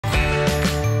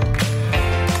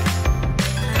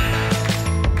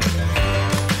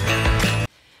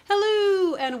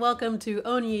and welcome to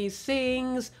Onyie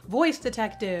Sings Voice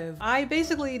Detective. I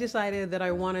basically decided that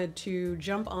I wanted to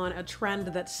jump on a trend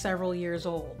that's several years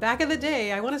old. Back in the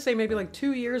day, I want to say maybe like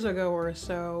 2 years ago or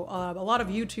so, a lot of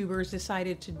YouTubers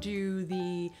decided to do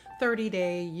the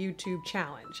 30-day YouTube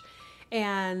challenge.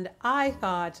 And I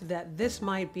thought that this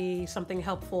might be something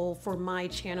helpful for my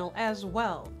channel as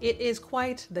well. It is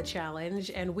quite the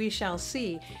challenge, and we shall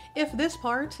see. If this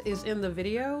part is in the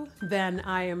video, then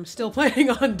I am still planning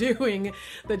on doing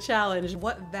the challenge.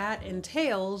 What that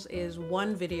entails is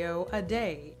 1 video a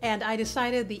day. And I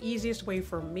decided the easiest way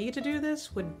for me to do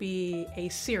this would be a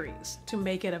series to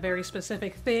make it a very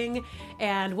specific thing,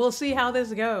 and we'll see how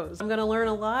this goes. I'm gonna learn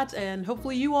a lot, and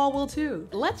hopefully you all will too.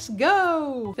 Let's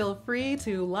go! Feel free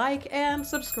to like and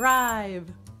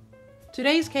subscribe.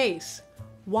 Today's case: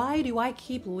 why do I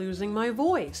keep losing my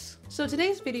voice? So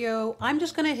today's video, I'm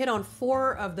just gonna hit on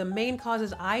 4 of the main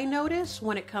causes I notice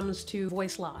when it comes to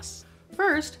voice loss.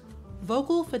 First,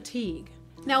 vocal fatigue.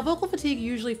 Now, vocal fatigue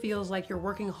usually feels like you're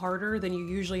working harder than you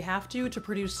usually have to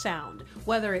produce sound,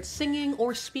 whether it's singing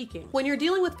or speaking. When you're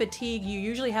dealing with fatigue, you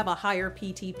usually have a higher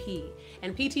PTP.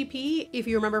 And PTP, if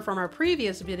you remember from our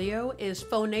previous video, is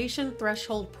phonation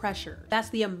threshold pressure. That's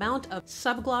the amount of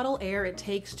subglottal air it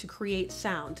takes to create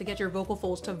sound, to get your vocal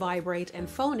folds to vibrate and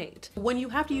phonate. When you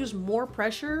have to use more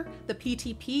pressure, the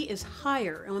PTP is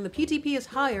higher. And when the PTP is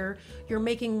higher, you're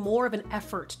making more of an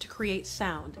effort to create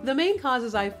sound. The main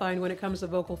causes I find when it comes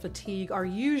to vocal fatigue are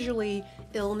usually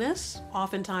illness.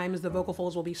 Oftentimes the vocal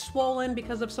folds will be swollen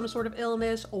because of some sort of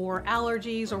illness or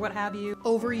allergies or what have you.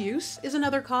 Overuse is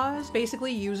another cause,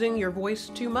 basically using your voice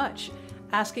too much,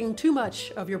 asking too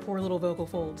much of your poor little vocal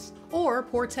folds. Or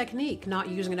poor technique, not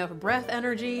using enough breath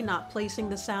energy, not placing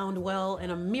the sound well,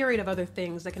 and a myriad of other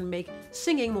things that can make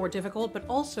singing more difficult but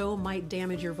also might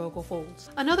damage your vocal folds.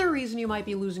 Another reason you might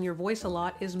be losing your voice a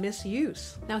lot is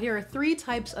misuse. Now here are 3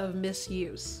 types of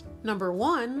misuse. Number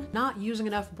 1, not using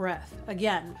enough breath.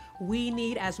 Again, we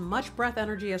need as much breath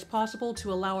energy as possible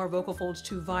to allow our vocal folds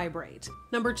to vibrate.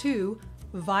 Number 2,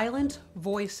 violent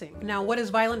voicing. Now, what is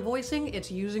violent voicing?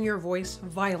 It's using your voice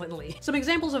violently. Some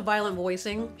examples of violent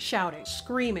voicing: shouting,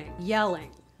 screaming, yelling,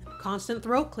 constant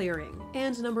throat clearing.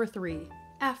 And number 3,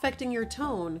 affecting your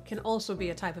tone can also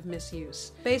be a type of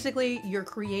misuse. Basically, you're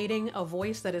creating a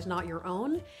voice that is not your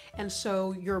own, and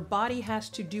so your body has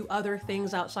to do other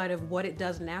things outside of what it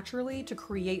does naturally to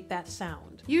create that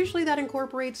sound. Usually that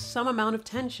incorporates some amount of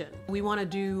tension. We want to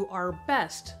do our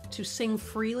best to sing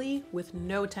freely with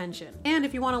no tension. And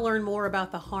if you want to learn more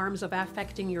about the harms of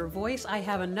affecting your voice, I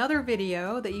have another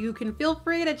video that you can feel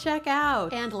free to check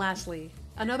out. And lastly,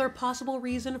 another possible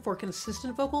reason for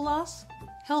consistent vocal loss: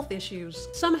 health issues.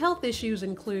 Some health issues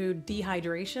include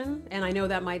dehydration, and I know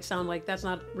that might sound like that's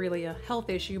not really a health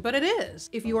issue, but it is.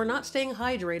 If you are not staying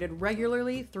hydrated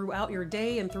regularly throughout your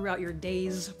day and throughout your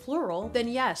days, plural, then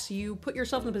yes, you put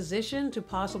yourself in a position to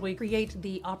possibly create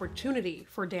the opportunity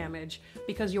for damage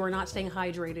because you are not staying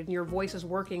hydrated and your voice is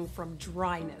working from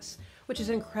dryness, which is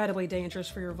incredibly dangerous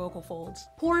for your vocal folds.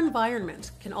 Poor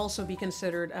environment can also be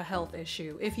considered a health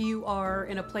issue. If you are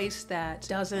in a place that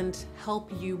doesn't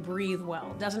help you breathe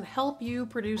well, doesn't help you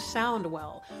produce sound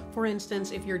well. For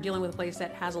instance, if you're dealing with a place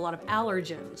that has a lot of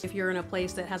allergens, if you're in a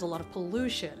place that has a lot of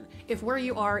pollution, if where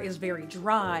you are is very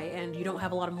dry and you don't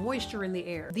have a lot of moisture in the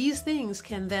air, these things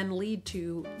can then lead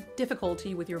to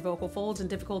difficulty with your vocal folds and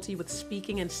difficulty with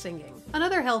speaking and singing.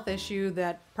 Another health issue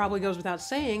that probably goes without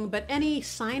saying, but any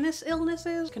sinus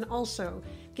illnesses can also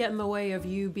get in the way of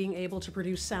you being able to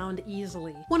produce sound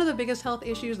easily. One of the biggest health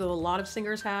issues that a lot of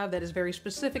singers have that is very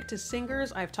specific to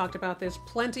singers, I've talked about this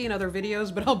plenty in other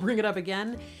videos, but I'll bring it up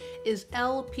again, is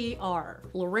LPR,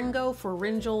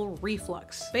 laryngopharyngeal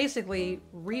reflux. Basically,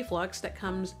 reflux that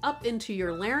comes up into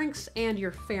your larynx and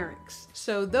your pharynx.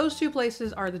 So those 2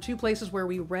 places are the 2 places where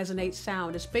we resonate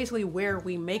sound. It's basically where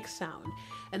we make sound.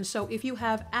 And so if you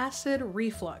have acid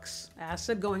reflux,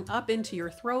 acid going up into your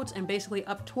throat and basically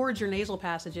up towards your nasal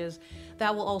passages,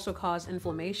 that will also cause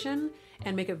inflammation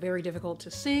and make it very difficult to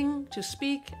sing, to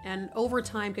speak, and over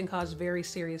time can cause very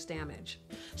serious damage.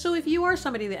 So if you are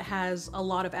somebody that has a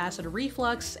lot of acid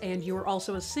reflux and you're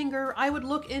also a singer, I would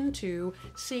look into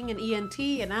seeing an ENT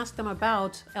and ask them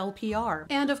about LPR.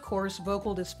 And of course,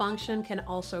 vocal dysfunction can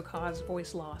also cause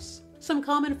voice loss. Some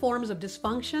common forms of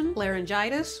dysfunction: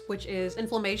 laryngitis, which is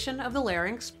inflammation of the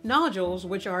larynx; nodules,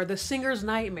 which are the singer's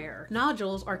nightmare.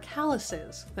 Nodules are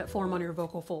calluses that form on your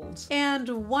vocal folds. And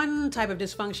one type of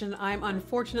dysfunction I'm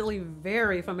unfortunately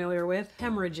very familiar with: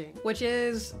 hemorrhaging, which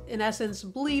is in essence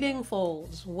bleeding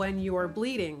folds, when you are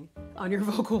bleeding on your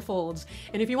vocal folds.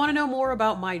 And if you want to know more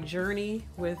about my journey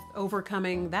with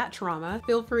overcoming that trauma,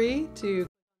 feel free to click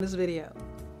on this video.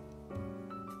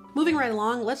 Moving right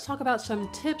along, let's talk about some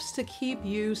tips to keep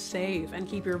you safe and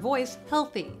keep your voice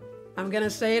healthy. I'm gonna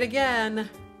say it again.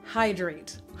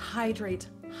 Hydrate, hydrate,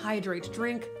 hydrate.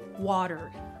 Drink water.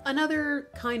 Another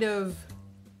kind of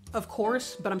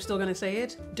course, but I'm still gonna say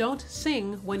it. Don't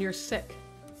sing when you're sick.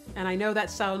 And I know that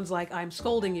sounds like I'm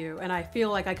scolding you, and I feel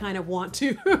like I kind of want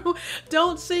to.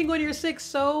 Don't sing when you're sick.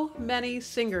 So many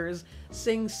singers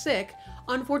sing sick.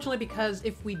 Unfortunately, because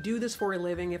if we do this for a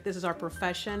living, if this is our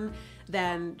profession,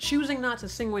 then choosing not to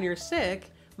sing when you're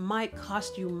sick might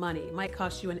cost you money, might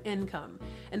cost you an income.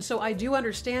 And so I do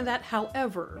understand that.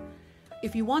 However,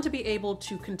 if you want to be able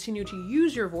to continue to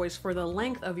use your voice for the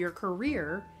length of your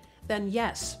career, then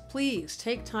yes, please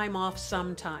take time off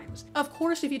sometimes. Of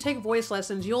course, if you take voice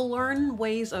lessons, you'll learn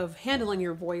ways of handling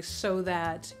your voice so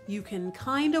that you can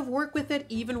kind of work with it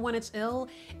even when it's ill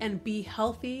and be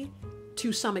healthy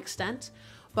to some extent.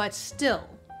 But still,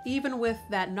 even with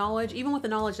that knowledge, even with the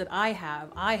knowledge that I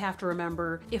have to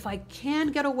remember, if I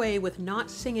can get away with not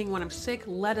singing when I'm sick,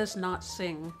 let us not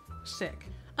sing sick.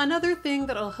 Another thing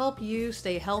that'll help you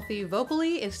stay healthy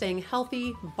vocally is staying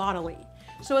healthy bodily.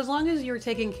 So as long as you're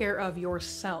taking care of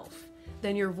yourself,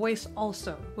 then your voice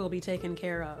also will be taken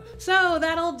care of. So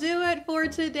that'll do it for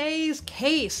today's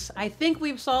case. I think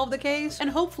we've solved the case, and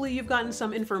hopefully you've gotten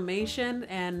some information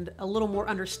and a little more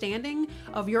understanding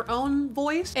of your own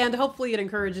voice, and hopefully it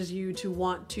encourages you to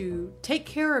want to take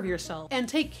care of yourself and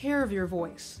take care of your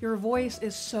voice. Your voice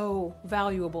is so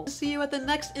valuable. See you at the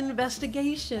next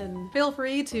investigation. Feel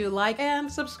free to like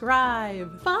and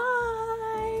subscribe.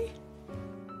 Bye!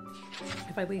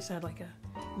 If I at least had like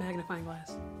a magnifying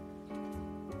glass.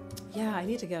 Yeah, I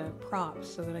need to get a prop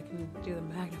so that I can do the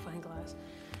magnifying glass.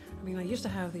 I mean, I used to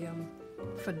have the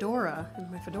fedora,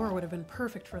 and my fedora would have been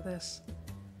perfect for this.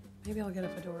 Maybe I'll get a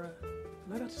fedora.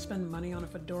 Am I about to spend money on a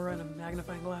fedora and a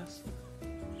magnifying glass?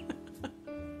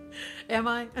 Am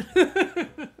I?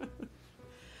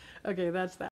 Okay, that's that.